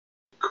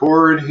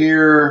record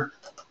here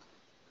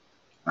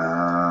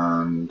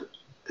and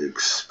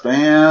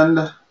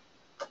expand.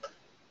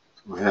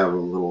 We have a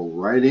little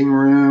writing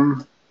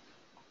room.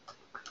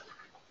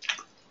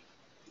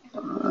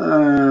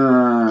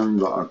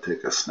 And I'll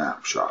take a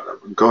snapshot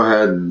of it. Go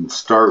ahead and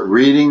start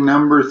reading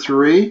number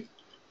 3.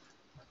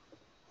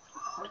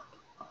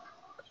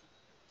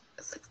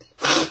 60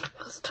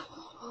 plus 12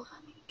 on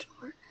each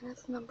chart, and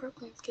its number of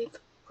landscapes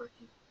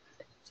working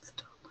is the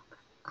total number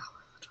of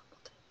hours the job will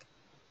take.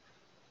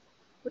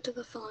 Which of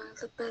the following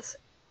is the best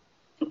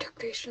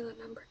interpretation of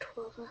the number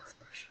 12 in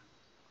expression?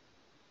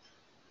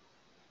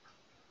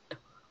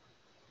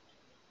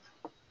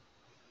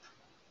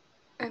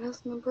 And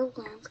its number of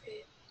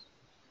landscapes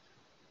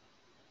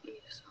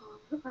is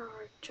on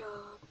our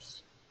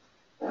jobs.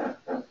 Okay.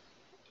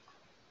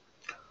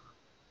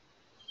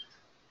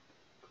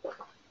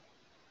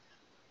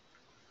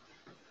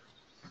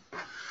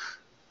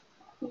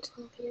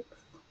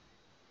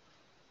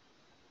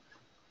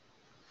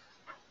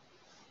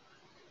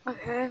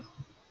 Okay.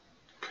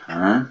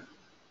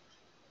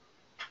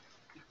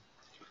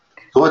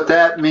 So what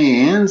that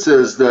means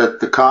is that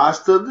the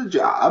cost of the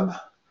job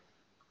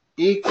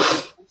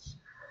equals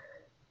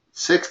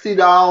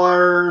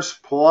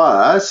 $60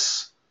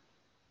 plus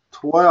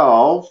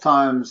 12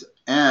 times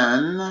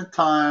N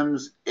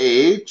times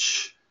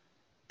H.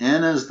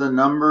 N is the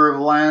number of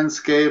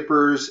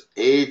landscapers.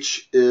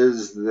 H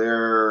is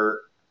their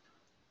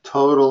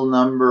total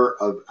number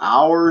of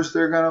hours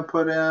they're going to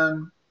put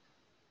in.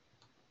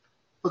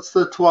 What's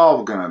the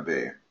 12 going to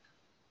be?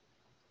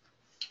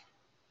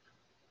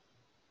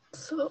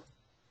 So,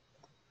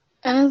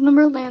 N is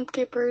number of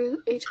landscapers,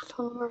 H is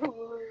total number of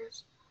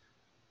hours.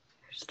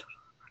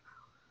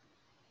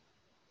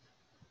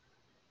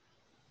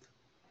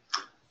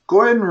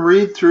 Go ahead and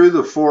read through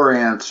the 4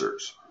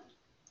 answers.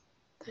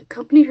 The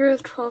company here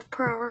is 12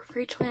 per hour for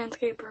each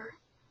landscaper.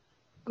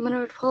 A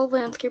minimum of 12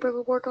 landscapers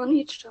will work on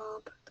each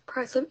job. The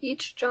price of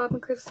each job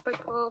increases by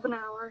 12 an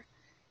hour.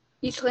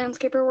 Each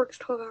landscaper works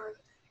 12 hours a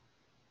day.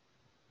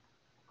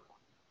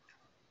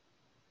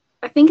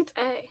 I think it's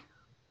A.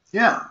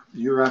 Yeah,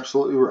 you're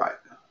absolutely right.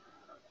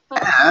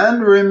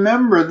 And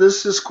remember,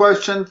 this is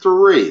question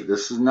 3.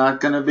 This is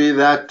not going to be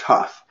that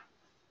tough.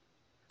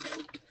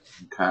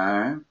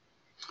 Okay?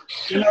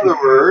 In other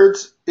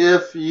words,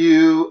 if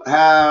you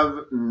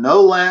have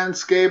no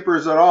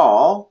landscapers at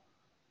all,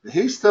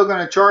 he's still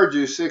going to charge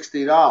you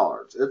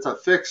 $60. It's a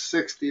fixed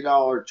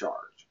 $60 charge.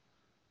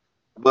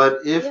 But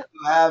if you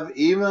have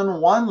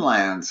even one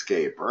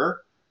landscaper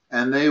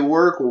and they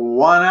work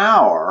 1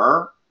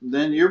 hour,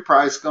 then your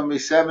price is going to be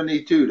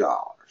 $72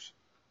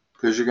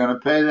 because you're going to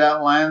pay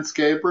that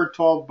landscaper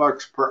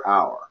 $12 per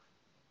hour.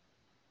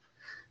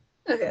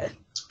 Okay.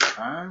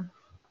 Okay.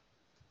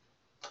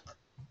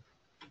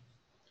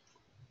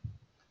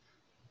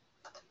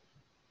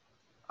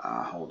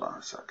 Hold on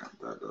a second.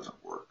 That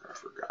doesn't work. I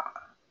forgot.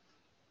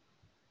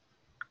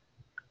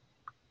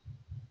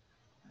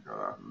 I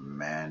gotta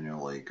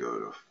manually go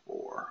to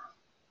 4.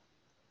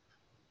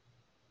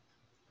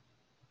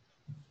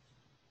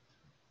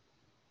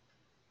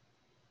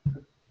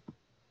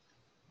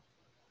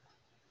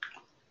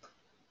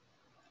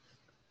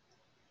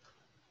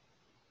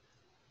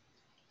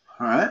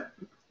 All right.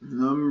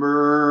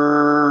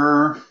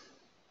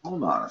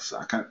 Hold on a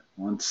second.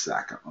 1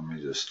 second. Let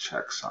me just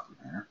check something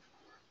here.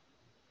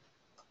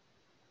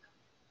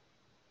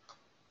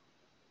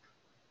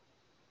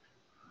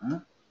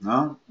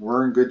 No,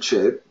 we're in good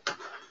shape.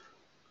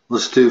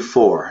 Let's do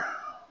 4.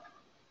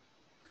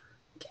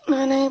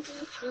 9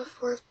 for the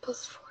 4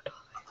 plus 4 to the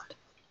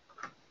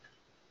 8.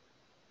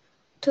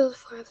 To the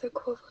 5 is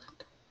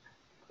equivalent.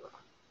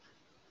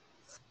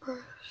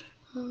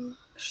 Expression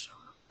shown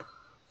above.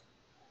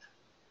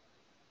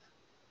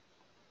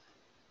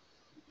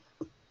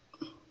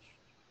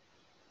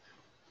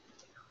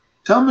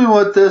 Tell me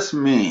what this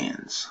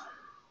means.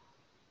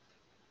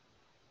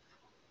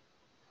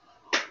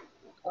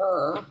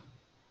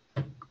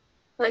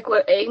 Like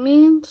what A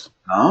means?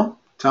 No.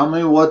 Tell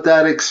me what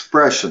that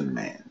expression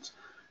means.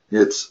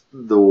 It's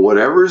the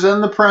whatever's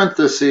in the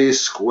parentheses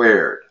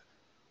squared.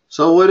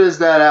 So what is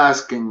that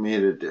asking me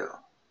to do?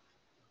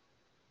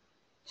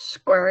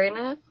 Squaring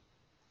it.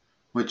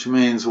 Which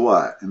means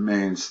what? It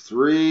means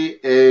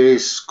 3a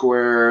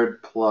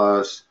squared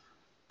plus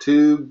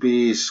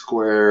 2b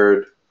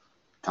squared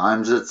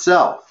times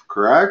itself,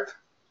 correct?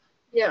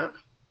 Yeah.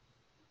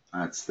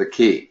 That's the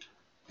key.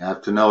 You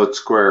have to know what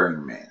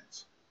squaring means.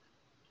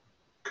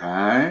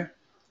 Okay?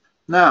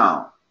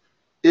 Now,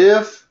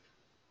 if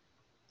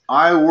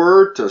I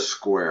were to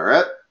square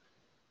it,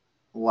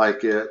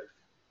 like it,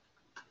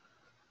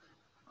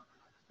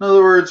 in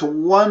other words,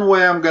 one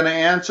way I'm going to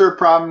answer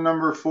problem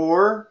number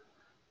 4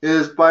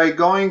 is by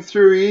going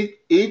through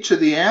each of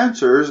the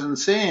answers and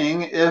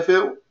seeing if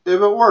it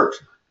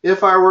works.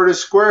 If I were to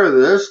square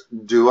this,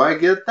 do I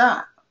get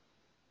that?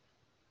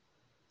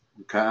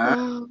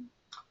 Okay?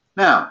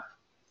 Now,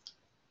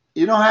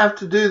 you don't have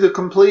to do the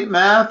complete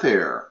math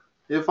here.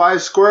 If I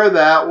square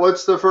that,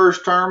 what's the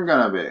first term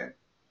going to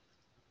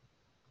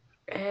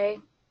be? A.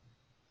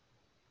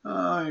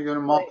 You're going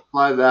to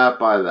multiply that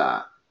by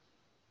that.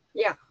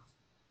 Yeah.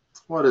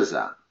 What is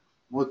that?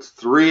 What's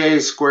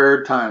 3a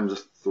squared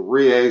times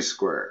 3a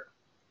squared?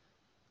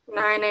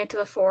 9a to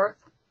the 4th.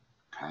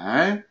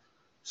 Okay.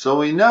 So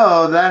we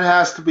know that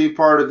has to be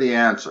part of the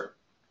answer.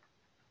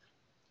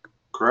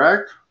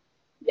 Correct?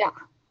 Yeah.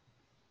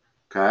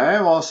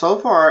 Okay, well, so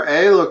far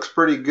A looks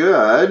pretty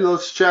good.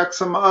 Let's check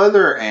some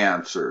other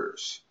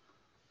answers.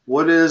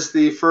 What is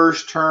the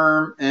first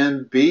term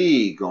in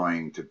B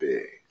going to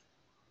be?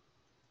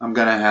 I'm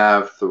going to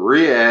have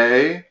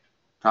 3a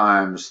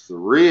times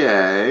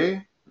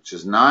 3a, which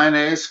is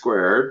 9a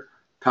squared,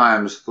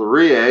 times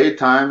 3a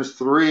times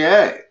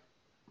 3a.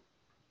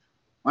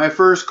 My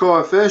first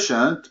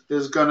coefficient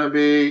is going to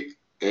be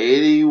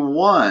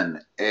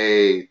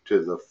 81a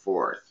to the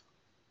 4th.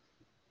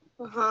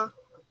 Uh-huh.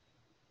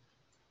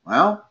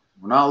 Well,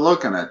 we're not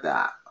looking at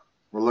that.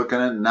 We're looking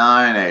at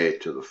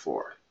 9a to the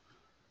 4th.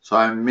 So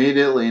I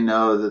immediately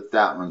know that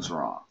that one's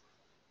wrong.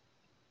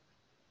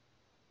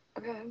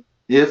 Okay.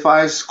 If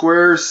I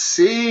square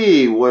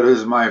c, what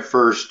is my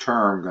first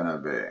term going to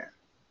be?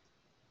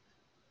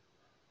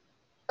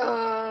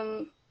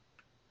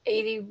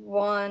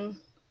 81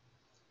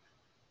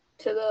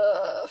 to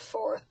the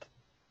 4th.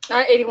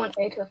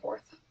 81a to the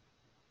 4th.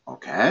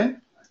 Okay,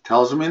 it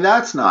tells me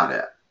that's not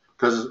it,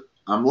 because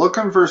I'm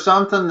looking for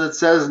something that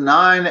says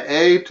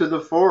 9a to the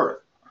 4th.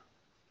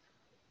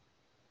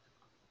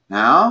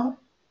 Now,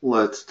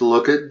 let's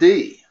look at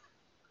D.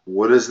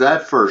 What is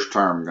that first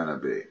term going to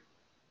be?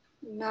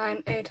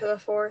 9a to the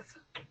 4th.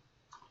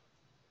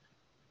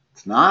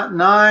 It's not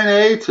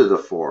 9a to the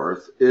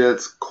 4th,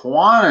 it's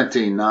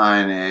quantity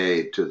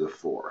 9a to the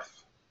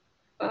 4th.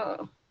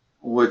 Oh.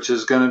 Which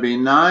is going to be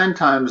 9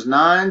 times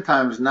 9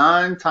 times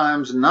 9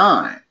 times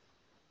 9.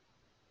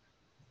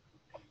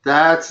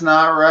 That's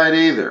not right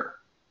either.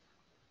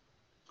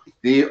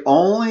 The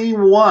only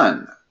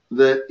one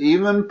that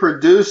even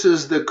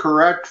produces the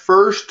correct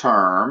first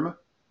term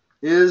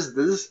is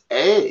this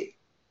A.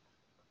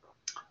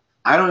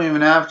 I don't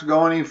even have to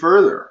go any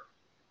further.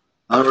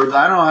 In other words,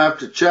 I don't have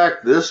to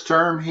check this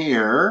term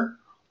here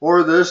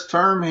or this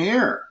term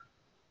here.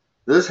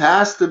 This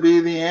has to be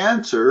the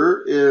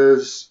answer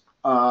is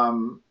A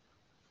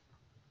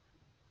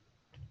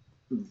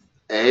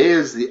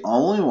is the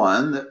only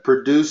one that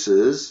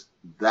produces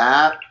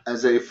that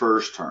as a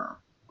first term.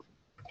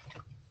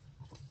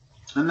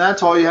 And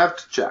that's all you have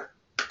to check.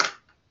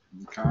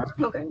 Okay?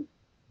 Okay.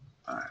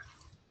 All right.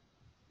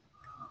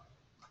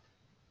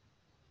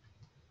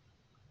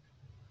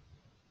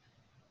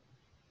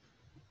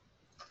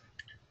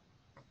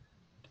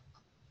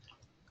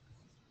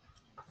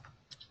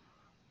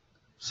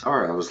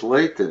 Sorry, I was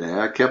late today.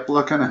 I kept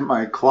looking at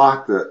my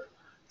clock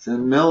that's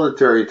in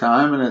military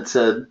time and it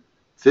said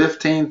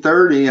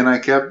 15:30 and I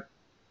kept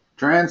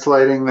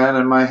translating that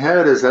in my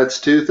head as that's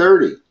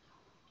 2:30.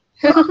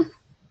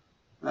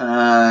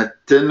 It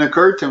didn't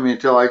occur to me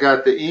until I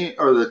got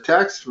the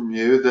text from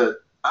you that,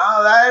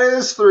 oh, that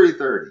is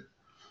 3:30.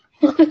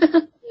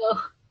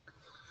 No.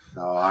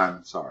 No,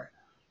 I'm sorry.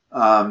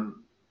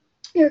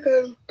 You're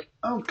good.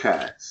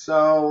 Okay,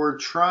 so we're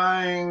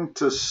trying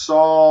to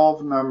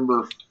solve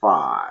number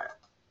 5.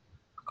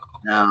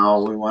 Now,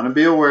 we want to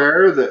be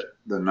aware that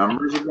the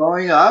numbers are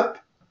going up.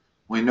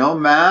 We know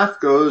math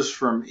goes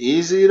from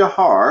easy to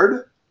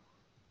hard.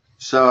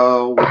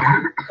 So we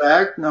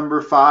expect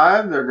number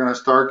 5, they're going to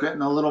start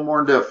getting a little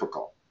more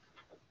difficult.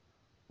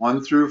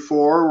 1 through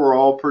 4 were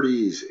all pretty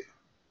easy.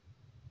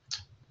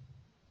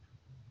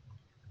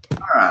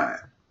 All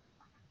right.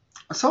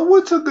 So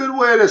what's a good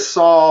way to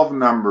solve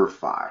number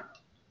 5?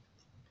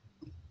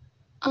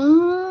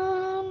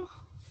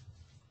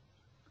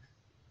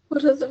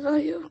 What is the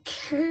value of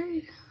k?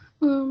 X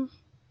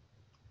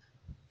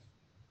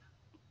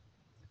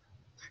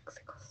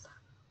equals 7.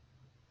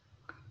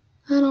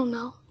 I don't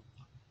know.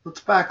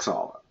 Let's back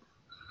solve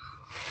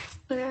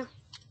it. Okay.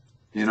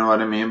 You know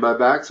what I mean by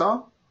back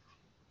solve?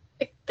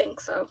 I think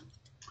so.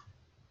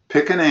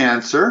 Pick an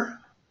answer.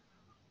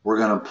 We're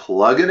going to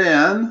plug it in,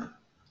 and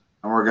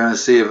we're going to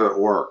see if it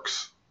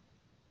works.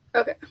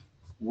 Okay.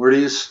 Where do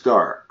you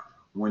start?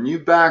 When you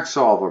back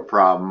solve a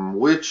problem,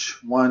 which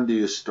one do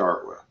you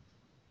start with?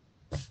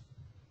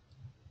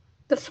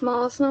 The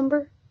smallest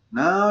number?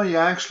 No, you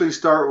actually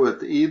start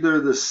with either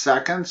the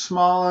second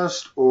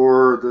smallest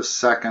or the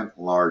second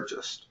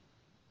largest.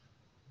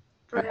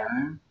 Okay?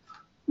 I'm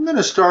going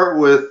to start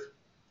with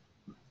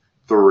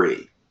 3.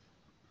 In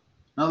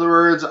other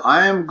words,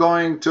 I am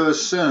going to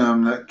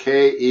assume that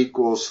k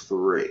equals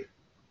 3.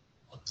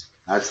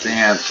 That's the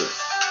answer.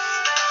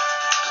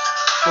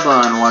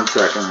 Hold on 1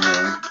 second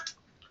here.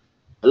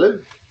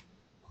 Hello?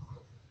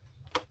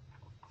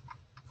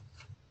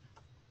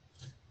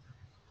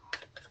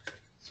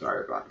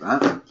 Sorry about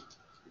that.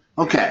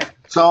 Okay,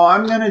 so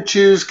I'm going to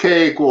choose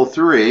k equal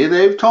 3.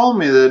 They've told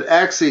me that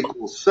x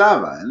equals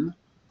 7.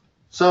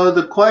 So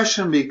the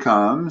question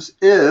becomes,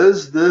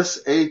 is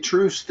this a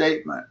true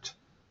statement?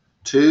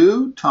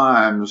 2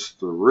 times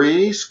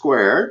 3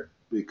 squared,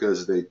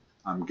 because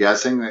I'm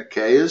guessing that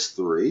k is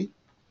 3,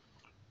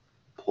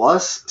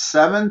 plus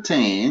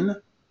 17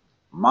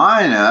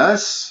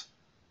 minus,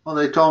 well,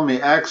 they told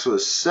me x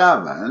was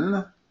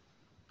 7.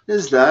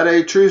 Is that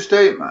a true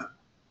statement?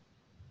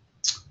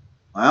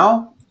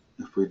 Well,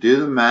 if we do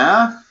the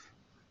math,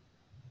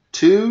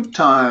 2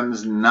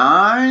 times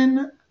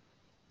 9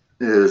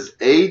 is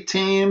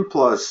 18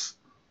 plus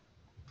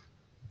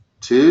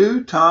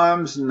 2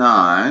 times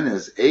 9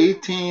 is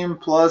 18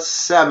 plus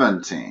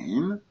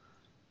 17.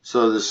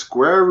 So the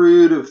square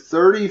root of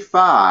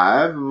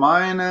 35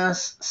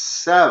 minus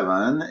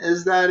 7,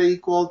 is that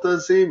equal to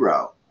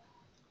 0?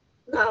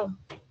 No.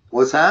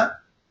 What's that?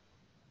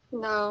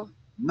 No.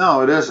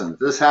 No, it isn't.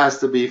 This has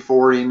to be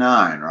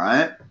 49,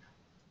 right?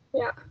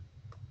 Yeah.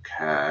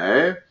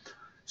 Okay.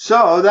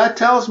 So that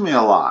tells me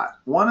a lot.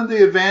 One of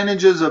the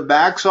advantages of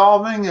back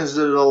solving is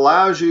that it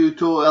allows you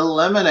to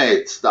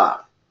eliminate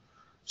stuff.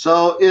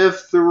 So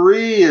if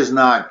 3 is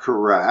not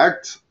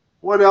correct,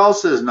 what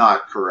else is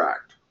not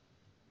correct?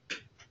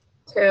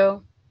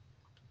 2.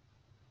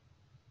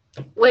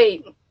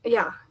 Wait,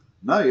 yeah.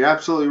 No, you're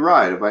absolutely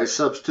right. If I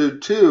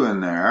substitute 2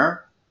 in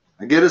there,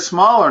 I get a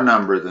smaller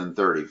number than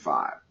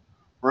 35.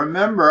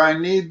 Remember, I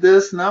need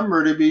this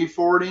number to be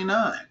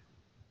 49.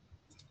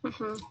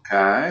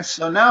 Okay,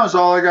 so now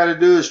all I got to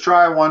do is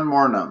try one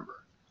more number.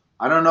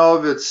 I don't know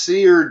if it's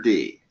C or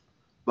D,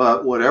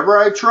 but whatever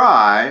I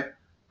try,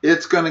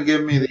 it's going to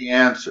give me the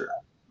answer.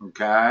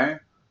 Okay,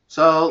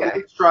 so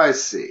let's try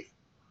C.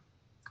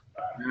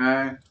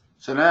 Okay,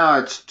 so now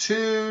it's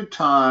 2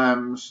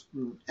 times,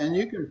 and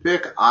you can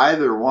pick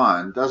either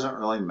one, doesn't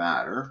really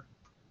matter.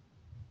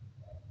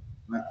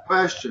 The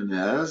question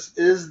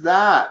is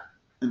that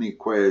an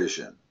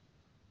equation?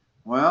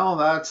 Well,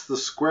 that's the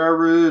square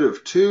root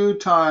of 2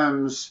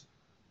 times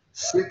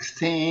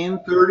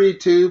 16,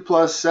 32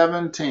 plus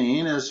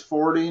 17 is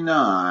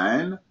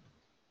 49.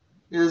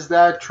 Is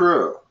that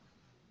true?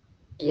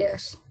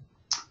 Yes.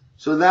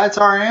 So that's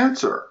our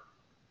answer.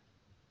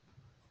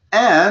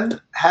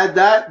 And had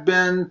that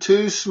been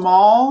too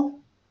small,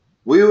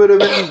 we would have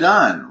been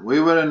done. We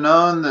would have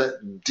known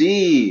that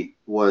D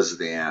was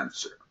the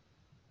answer.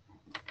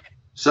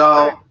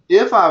 So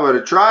if I would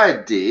have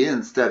tried D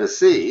instead of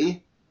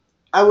C,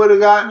 I would have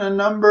gotten a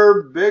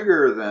number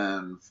bigger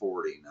than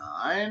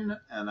 49,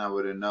 and I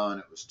would have known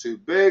it was too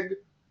big,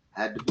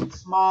 had to be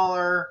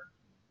smaller.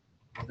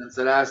 Since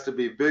it has to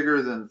be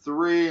bigger than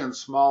 3 and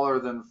smaller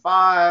than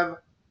 5,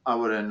 I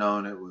would have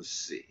known it was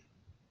C.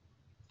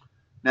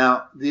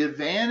 Now, the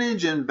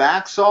advantage in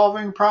back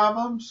solving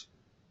problems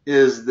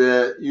is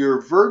that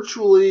you're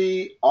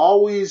virtually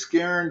always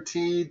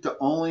guaranteed to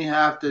only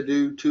have to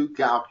do 2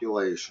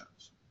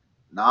 calculations,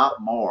 not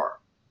more.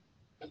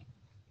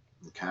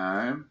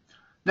 Okay?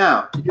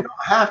 Now, you don't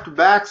have to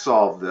back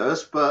solve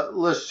this, but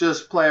let's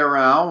just play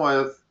around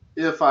with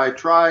if I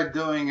tried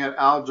doing it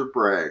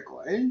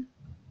algebraically.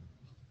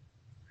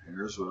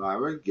 Here's what I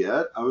would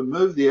get. I would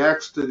move the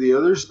x to the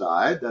other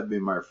side. That'd be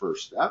my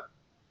first step.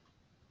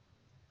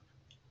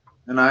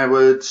 And I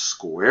would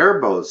square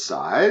both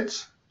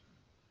sides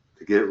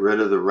to get rid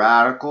of the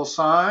radical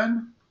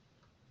sign.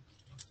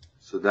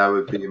 So that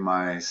would be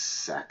my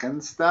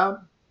second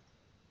step.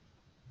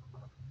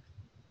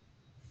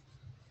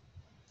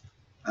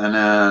 And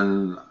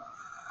then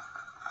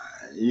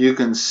you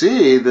can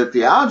see that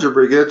the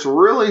algebra gets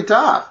really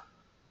tough.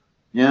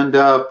 You end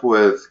up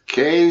with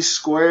k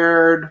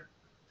squared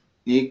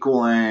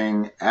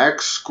equaling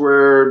x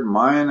squared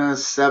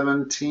minus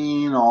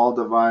 17 all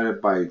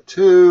divided by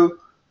 2.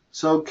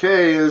 So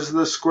k is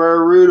the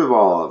square root of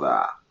all of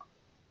that.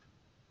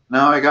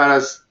 Now I got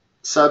to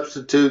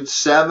substitute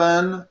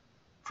 7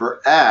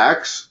 for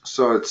x,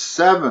 so it's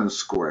 7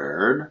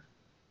 squared.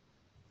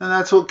 And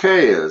that's what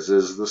k is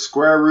the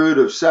square root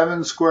of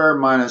 7 squared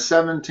minus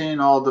 17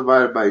 all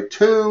divided by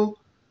 2.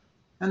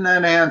 And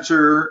that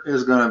answer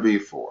is going to be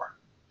 4.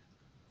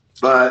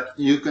 But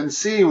you can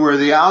see where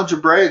the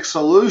algebraic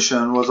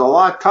solution was a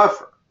lot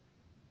tougher,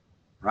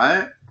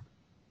 right?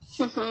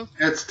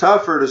 It's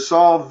tougher to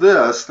solve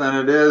this than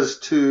it is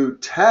to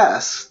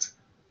test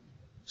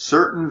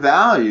certain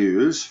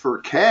values for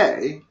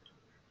k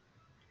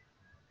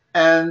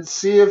and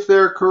see if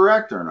they're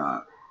correct or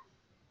not.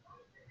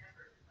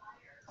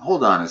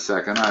 Hold on a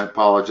second. I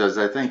apologize.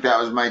 I think that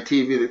was my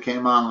TV that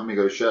came on. Let me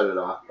go shut it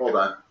off. Hold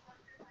on.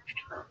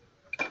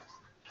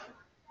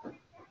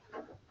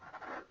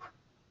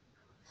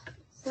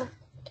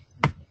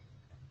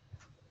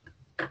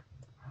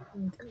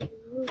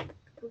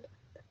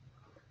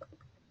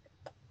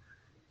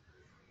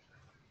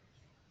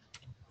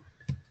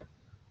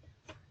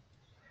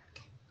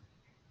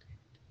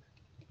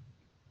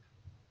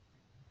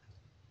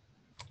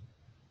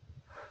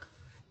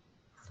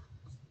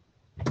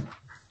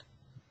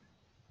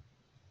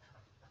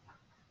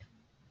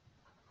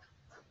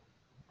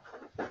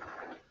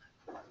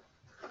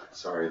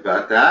 Sorry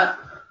about that.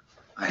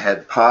 I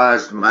had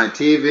paused my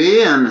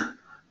TV, and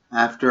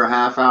after a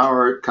half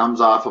hour, it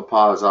comes off a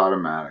pause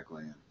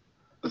automatically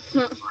and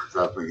starts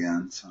up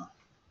again. So,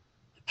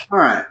 all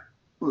right,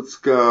 let's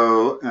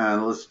go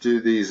and let's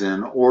do these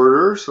in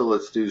order. So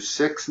let's do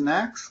 6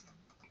 next.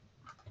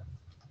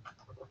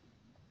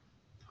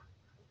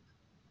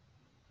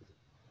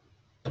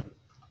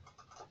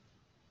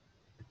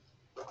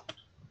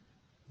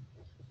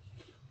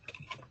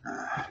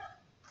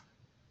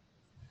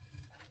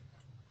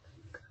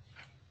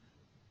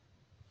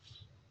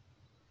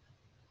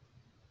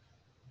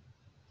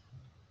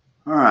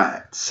 All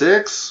right,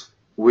 6,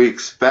 we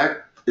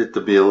expect it to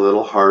be a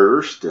little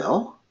harder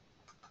still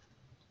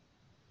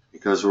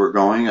because we're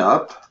going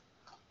up.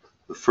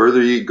 The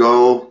further you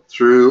go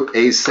through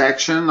a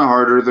section, the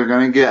harder they're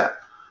going to get.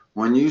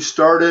 When you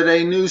start at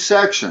a new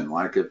section,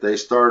 like if they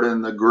start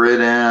in the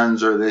grid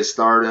ends or they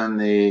start in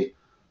the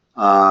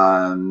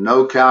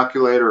no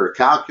calculator or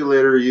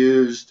calculator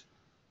used,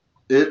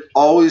 it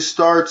always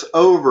starts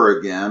over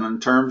again in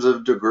terms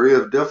of degree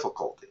of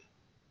difficulty.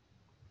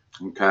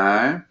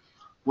 Okay?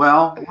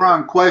 Well, we're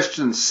on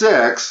question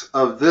 6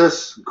 of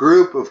this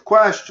group of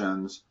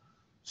questions,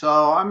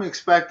 so I'm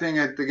expecting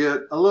it to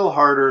get a little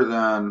harder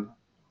than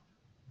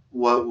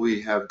what we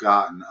have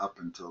gotten up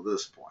until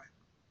this point.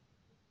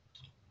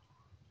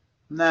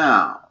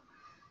 Now,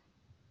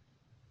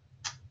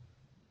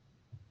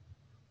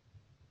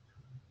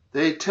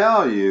 they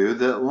tell you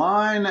that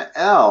line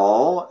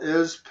L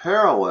is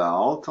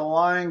parallel to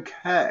line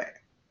K.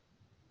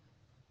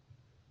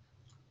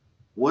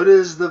 What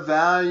is the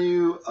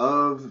value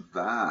of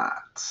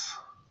that?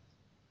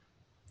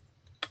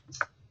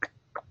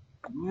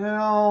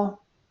 Well,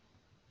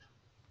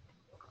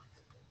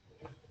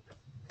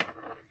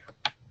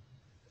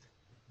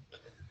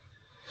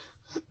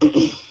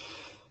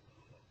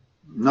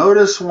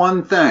 notice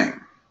one thing.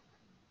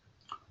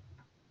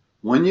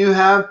 When you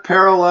have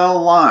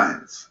parallel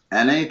lines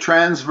and a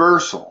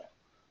transversal,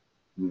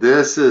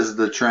 this is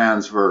the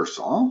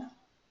transversal.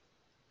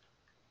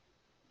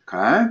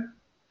 Okay?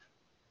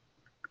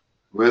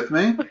 With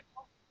me?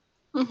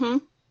 Mm-hmm.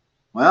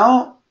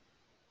 Well,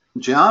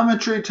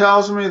 geometry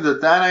tells me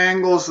that that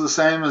angle is the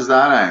same as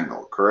that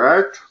angle,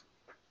 correct?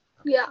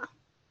 Yeah.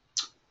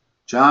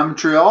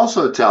 Geometry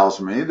also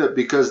tells me that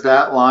because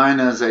that line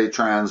is a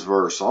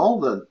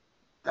transversal,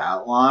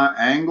 that line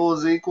angle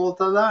is equal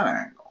to that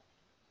angle.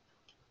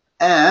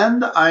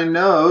 And I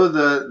know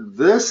that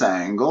this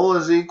angle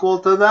is equal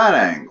to that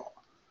angle.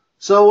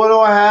 So what do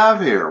I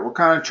have here? What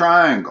kind of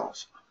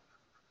triangles?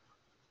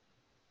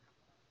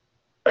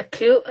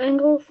 Acute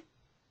angles?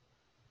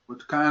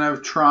 What kind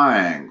of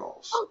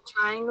triangles? Oh,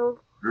 triangle.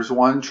 There's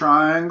one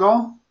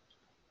triangle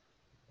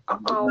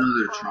and Oh.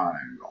 another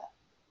triangle.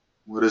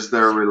 What is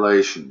their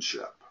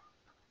relationship?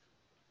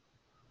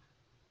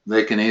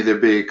 They can either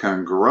be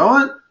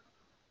congruent,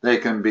 they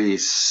can be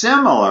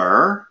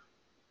similar,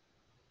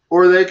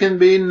 or they can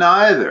be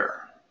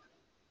neither.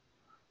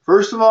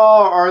 First of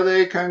all, are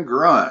they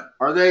congruent?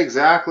 Are they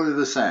exactly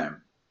the same?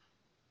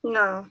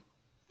 No.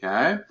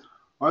 Okay.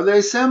 Are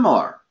they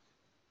similar?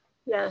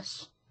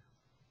 Yes.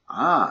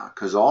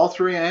 Because all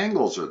 3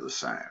 angles are the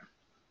same.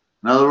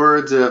 In other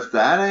words, if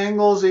that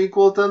angle is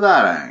equal to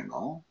that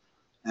angle,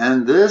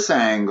 and this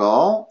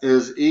angle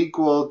is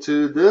equal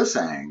to this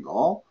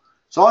angle,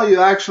 so all you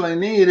actually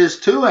need is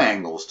 2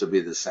 angles to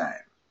be the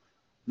same.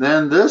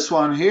 Then this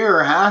one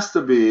here has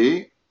to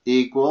be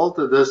equal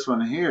to this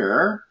one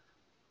here.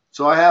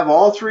 So I have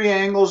all 3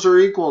 angles are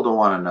equal to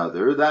one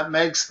another. That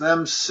makes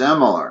them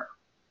similar.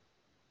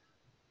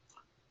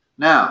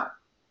 Now,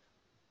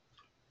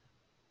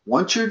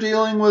 once you're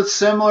dealing with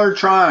similar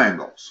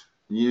triangles,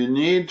 you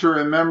need to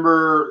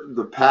remember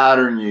the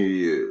pattern you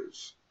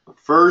use. The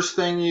first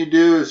thing you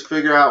do is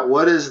figure out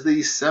what is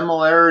the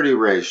similarity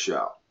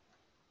ratio.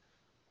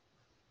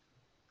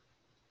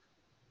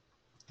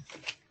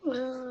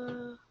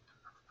 In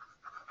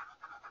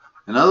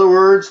other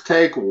words,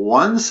 take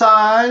one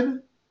side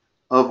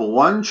of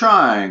one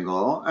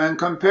triangle and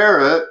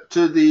compare it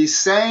to the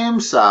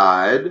same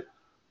side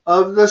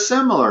of the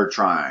similar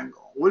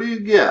triangle. What do you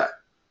get?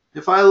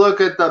 If I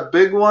look at the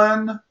big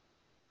one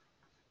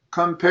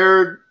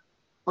compared,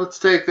 let's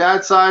take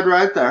that side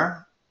right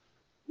there.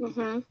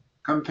 Mm-hmm.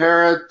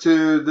 Compare it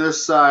to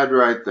this side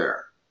right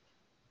there.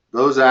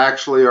 Those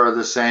actually are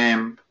the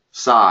same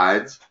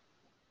sides.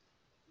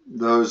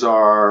 Those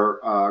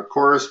are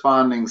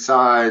corresponding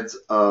sides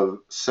of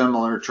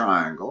similar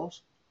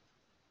triangles.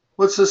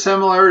 What's the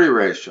similarity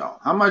ratio?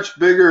 How much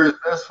bigger is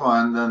this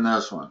one than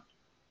this one?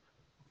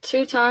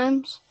 2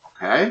 times.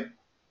 Okay.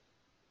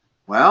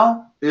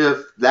 Well,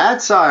 if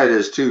that side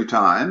is 2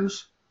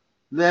 times,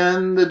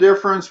 then the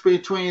difference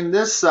between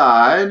this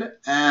side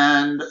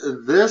and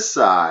this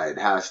side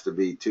has to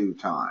be 2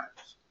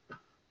 times.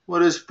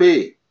 What is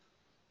P?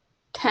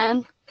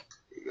 10.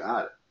 You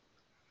got it.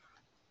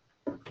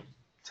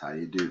 That's how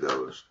you do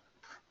those.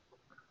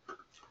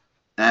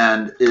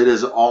 And it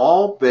is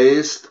all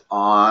based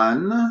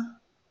on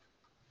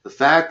the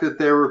fact that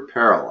they were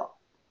parallel.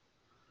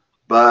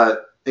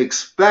 But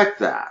expect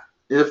that.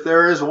 If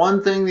there is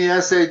one thing the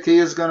SAT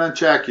is going to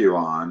check you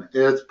on,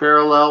 it's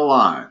parallel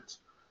lines.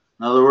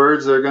 In other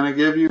words, they're going to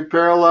give you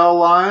parallel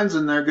lines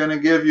and they're going to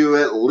give you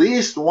at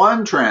least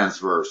one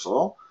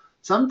transversal.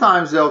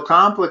 Sometimes they'll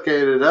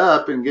complicate it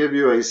up and give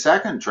you a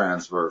second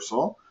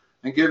transversal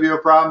and give you a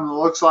problem that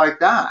looks like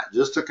that,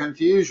 just to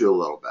confuse you a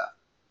little bit.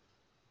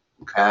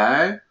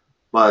 Okay?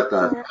 But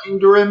the thing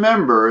to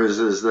remember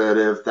is that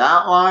if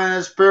that line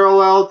is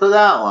parallel to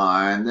that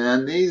line,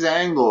 then these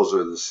angles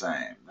are the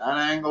same. That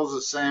angle is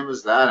the same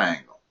as that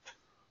angle.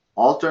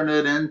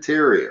 Alternate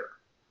interior.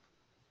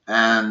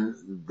 And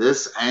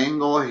this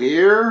angle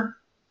here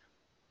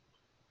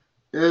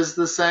is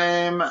the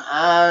same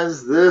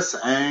as this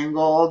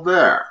angle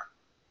there.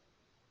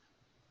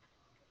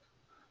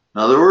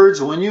 In other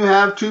words, when you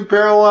have two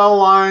parallel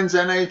lines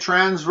and a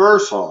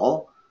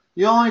transversal,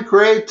 you only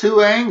create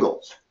two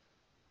angles.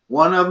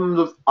 One of them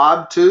is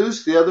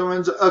obtuse, the other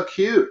one's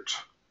acute.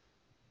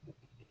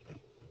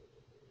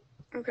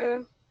 Okay.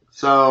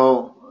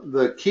 So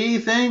the key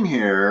thing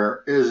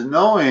here is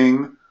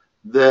knowing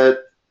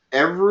that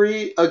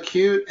every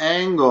acute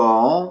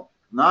angle,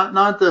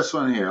 not this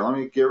one here, let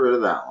me get rid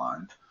of that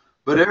line,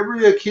 but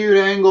every acute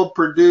angle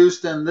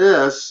produced in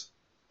this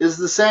is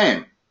the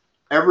same.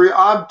 Every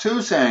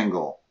obtuse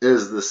angle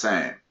is the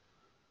same.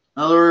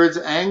 In other words,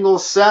 angle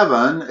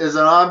 7 is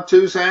an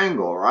obtuse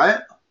angle, right?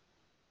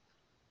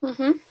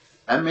 Mm-hmm.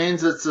 That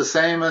means it's the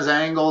same as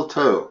angle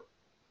 2.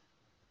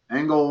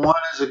 Angle 1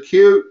 is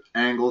acute,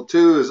 angle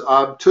 2 is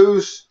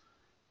obtuse.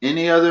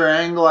 Any other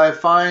angle I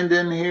find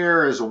in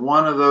here is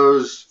one of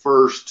those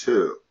first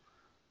two.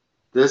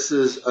 This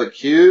is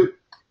acute,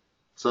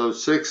 so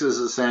 6 is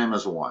the same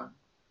as 1.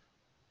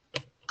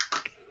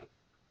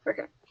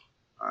 Okay.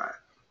 All right.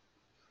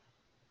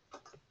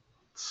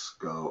 Let's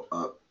go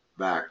up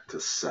back to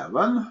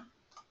 7.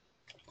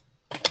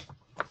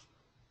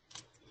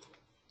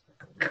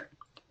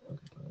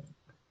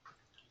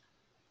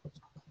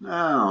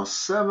 Now,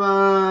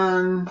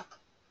 7,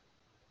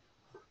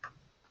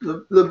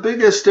 the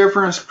biggest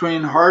difference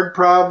between hard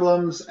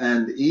problems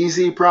and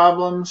easy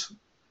problems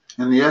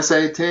in the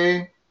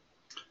SAT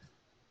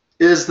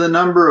is the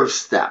number of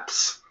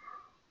steps.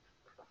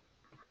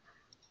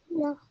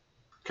 Yeah.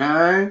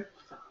 Okay?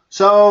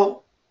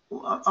 So,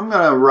 I'm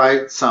going to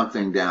write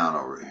something down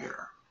over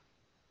here.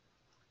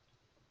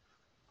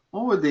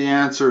 What would the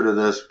answer to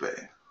this be?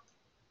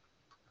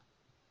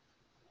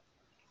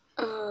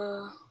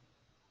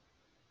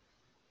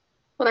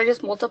 Would I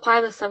just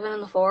multiply the 7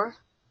 and the 4?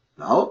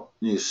 No,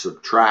 you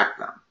subtract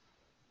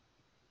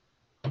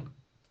them.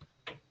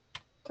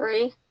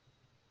 3.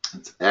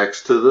 It's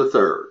x to the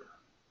third.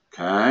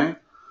 Okay?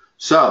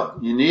 So,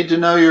 you need to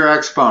know your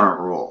exponent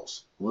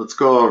rules. Let's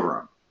go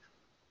over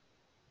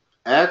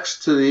them. X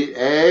to the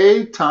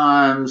a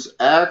times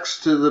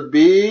x to the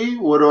b.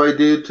 What do I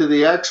do to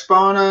the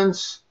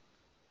exponents?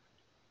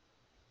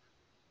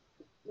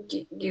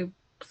 You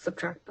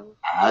subtract them.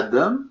 Add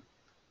them.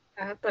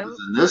 Add them.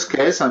 In this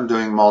case, I'm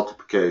doing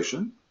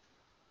multiplication.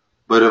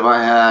 But if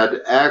I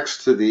had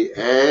x to the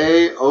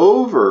a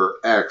over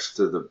x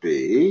to the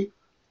b,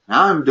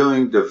 now I'm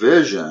doing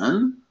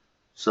division.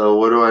 So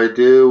what do I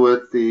do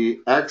with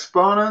the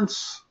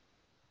exponents?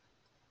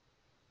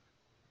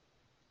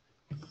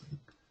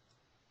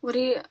 What do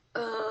you,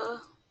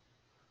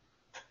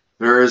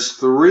 There's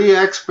 3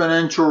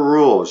 exponential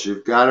rules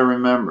you've got to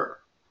remember.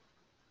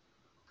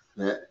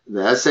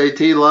 The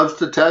SAT loves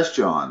to test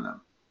you on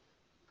them.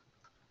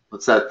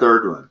 What's that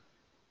third one?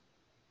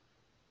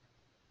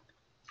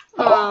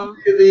 All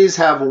 3 of these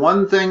have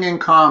one thing in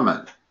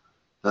common.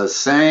 The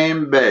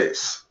same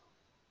base.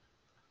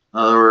 In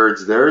other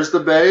words, there's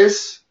the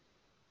base,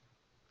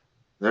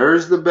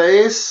 there's the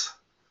base,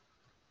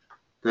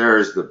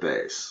 there's the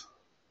base.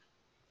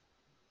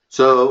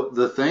 So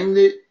the thing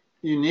that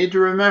you need to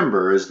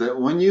remember is that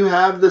when you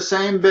have the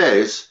same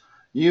base,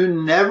 you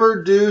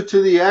never do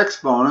to the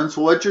exponents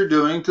what you're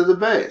doing to the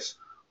base.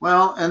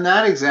 Well, in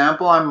that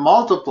example, I'm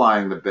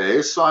multiplying the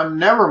base, so I'm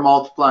never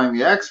multiplying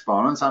the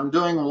exponents. I'm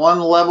doing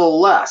one level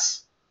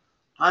less.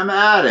 I'm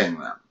adding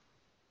them.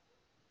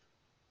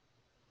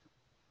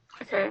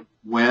 Okay.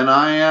 When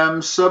I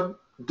am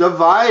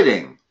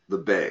subdividing the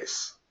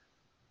base,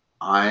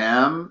 I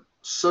am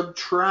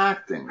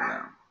subtracting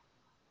them.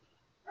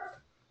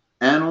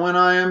 And when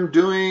I am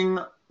doing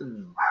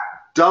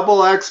double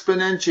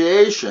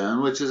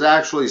exponentiation, which is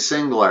actually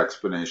single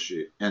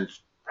exponentiation,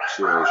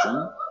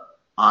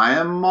 I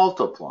am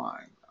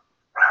multiplying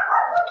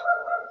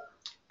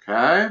them.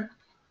 Okay?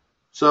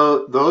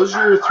 So those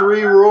are your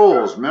 3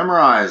 rules.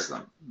 Memorize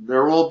them.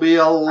 There will be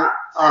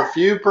a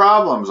few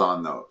problems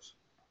on those.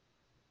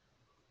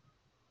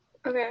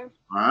 Okay.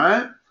 All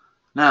right?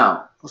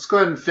 Now, let's go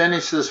ahead and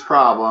finish this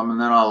problem,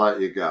 and then I'll let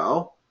you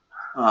go.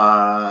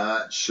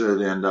 It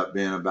should end up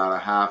being about a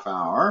half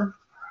hour.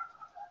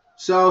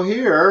 So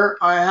here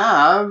I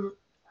have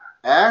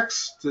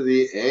x to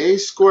the a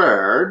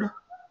squared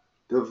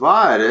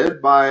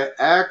divided by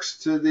x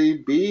to the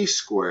b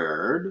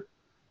squared,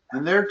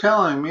 and they're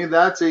telling me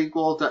that's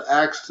equal to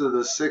x to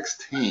the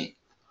 16th.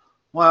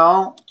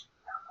 Well,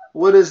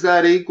 what is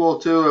that equal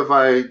to if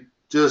I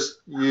just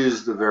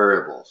use the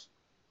variables?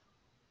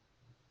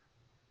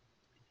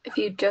 If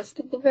you just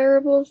did the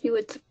variables,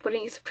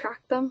 wouldn't you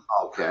subtract them?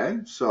 Okay,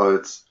 so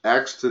it's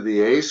x to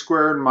the a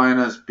squared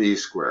minus b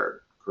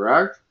squared,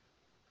 correct?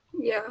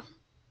 Yeah.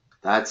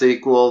 That's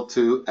equal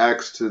to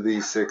x to the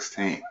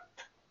 16th.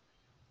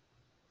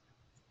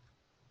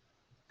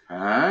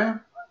 Okay,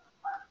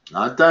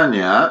 not done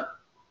yet.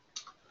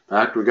 In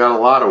fact, we got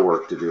a lot of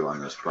work to do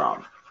on this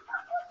problem.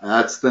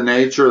 That's the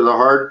nature of the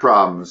hard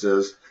problems,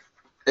 is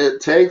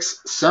it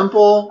takes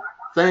simple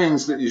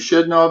things that you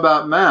should know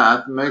about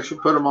math and makes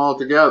you put them all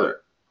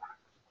together.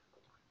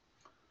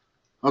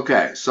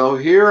 Okay, so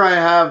here I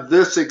have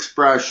this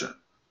expression,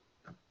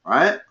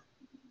 right?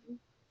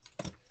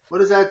 What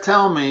does that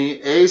tell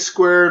me? A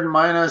squared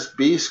minus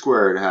b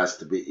squared has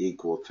to be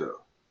equal to.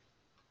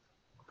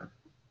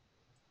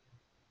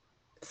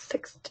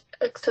 X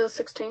to the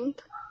 16th.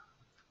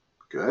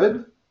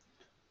 Good.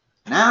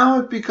 Now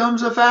it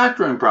becomes a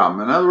factoring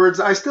problem. In other words,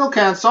 I still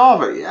can't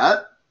solve it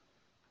yet,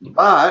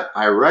 but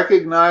I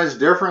recognize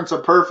difference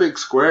of perfect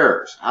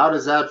squares. How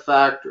does that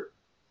factor?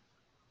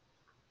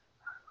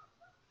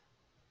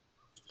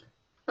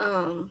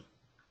 That's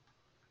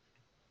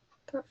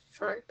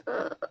right.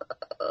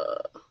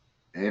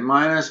 A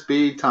minus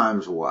b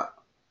times what?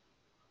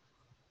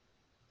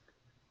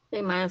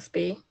 A minus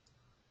b.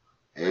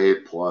 A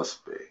plus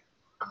b.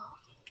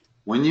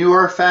 When you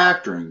are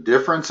factoring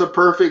difference of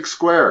perfect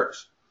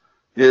squares,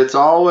 it's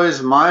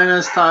always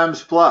minus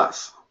times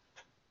plus.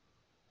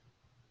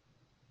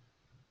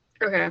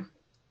 Okay.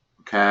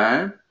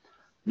 Okay.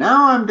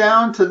 Now I'm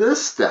down to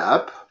this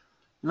step.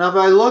 Now if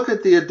I look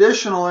at the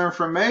additional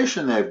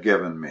information they've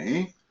given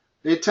me,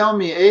 they tell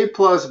me a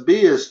plus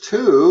b is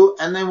 2,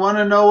 and they want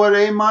to know what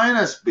a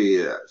minus b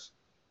is.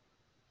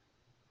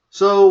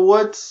 So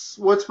what's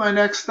my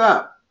next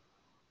step?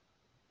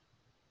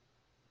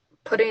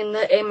 Putting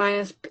the a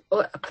minus b,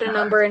 put a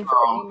number in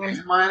for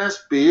a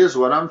minus b is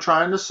what I'm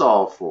trying to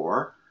solve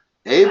for.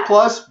 A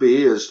plus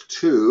b is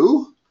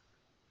 2.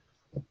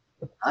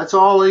 That's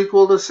all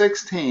equal to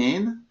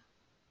 16.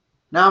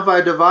 Now if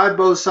I divide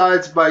both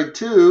sides by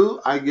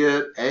 2, I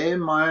get a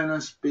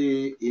minus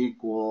b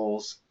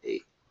equals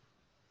 8.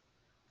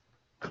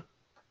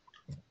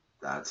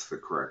 That's the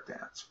correct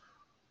answer.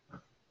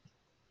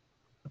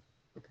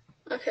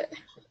 Okay.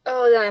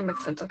 Oh, that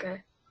makes sense.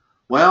 Okay.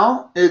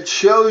 Well, it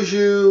shows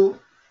you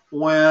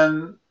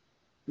when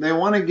they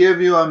want to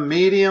give you a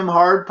medium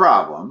hard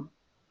problem,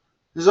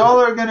 is all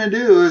they're going to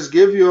do is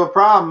give you a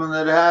problem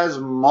that has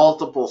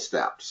multiple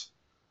steps.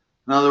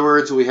 In other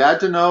words, we had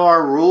to know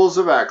our rules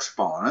of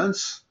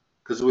exponents,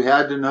 because we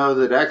had to know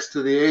that x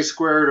to the a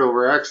squared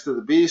over x to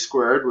the b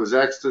squared was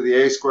x to the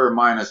a squared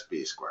minus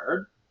b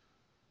squared.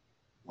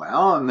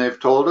 Well, and they've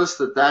told us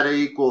that that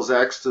equals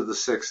x to the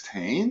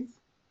 16th.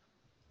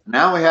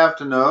 Now we have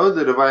to know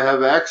that if I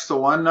have x to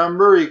one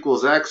number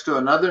equals x to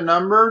another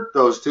number,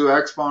 those two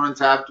exponents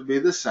have to be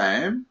the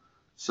same.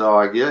 So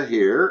I get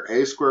here,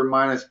 a squared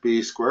minus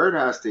b squared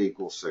has to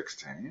equal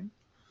 16.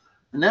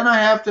 And then I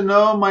have to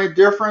know my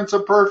difference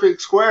of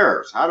perfect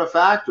squares, how to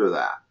factor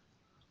that.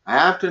 I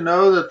have to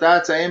know that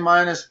that's a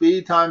minus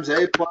b times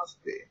a plus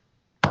b.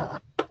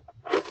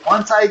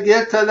 Once I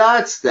get to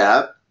that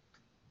step,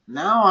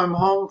 now I'm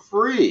home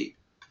free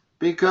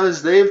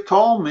because they've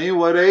told me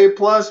what a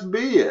plus b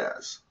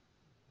is.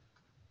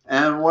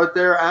 And what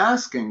they're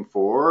asking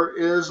for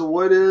is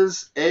what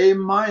is a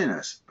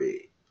minus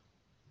b.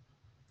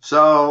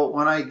 So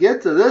when I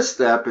get to this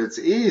step, it's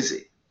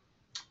easy.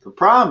 The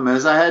problem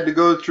is I had to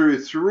go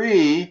through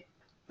 3,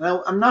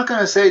 now I'm not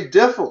going to say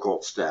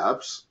difficult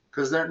steps,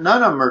 because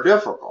none of them are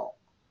difficult.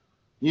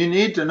 You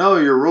need to know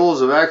your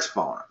rules of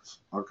exponents,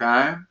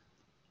 okay?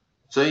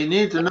 So you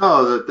need to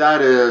know that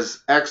that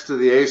is x to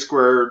the a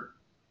squared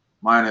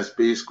minus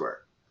b squared.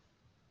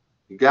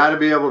 You got to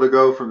be able to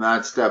go from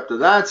that step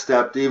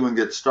to even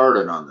get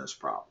started on this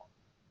problem.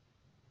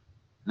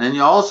 And then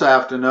you also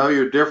have to know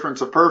your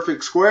difference of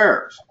perfect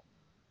squares.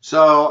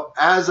 So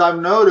as I've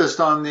noticed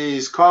on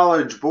these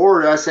College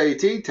Board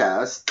SAT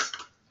tests,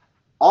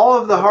 all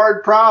of the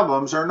hard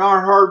problems are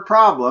not hard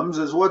problems,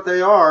 as what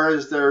they are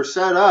is they're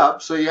set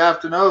up so you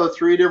have to know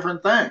 3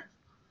 different things.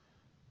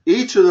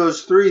 Each of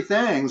those 3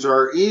 things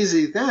are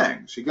easy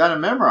things. You got to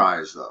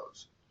memorize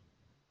those.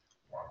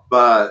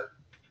 But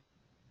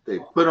they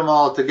put them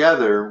all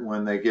together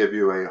when they give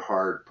you a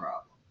hard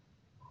problem.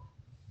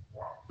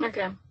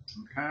 Okay.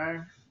 Okay.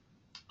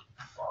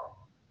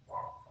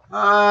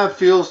 It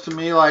feels to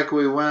me like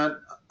we went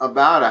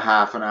about a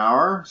half an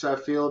hour. Does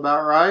that feel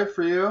about right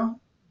for you?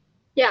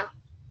 Yeah.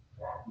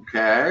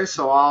 Okay,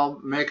 so I'll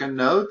make a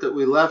note that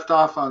we left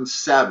off on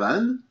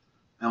 7,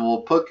 and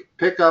we'll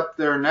pick up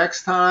there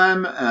next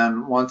time.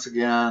 And once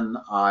again,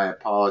 I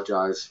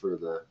apologize for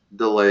the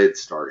delayed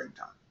starting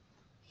time.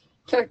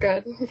 You're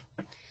good.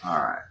 All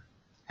right.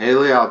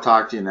 Haley, I'll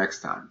talk to you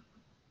next time.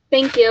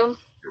 Thank you.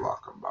 You're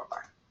welcome. Bye-bye.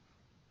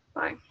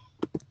 Bye.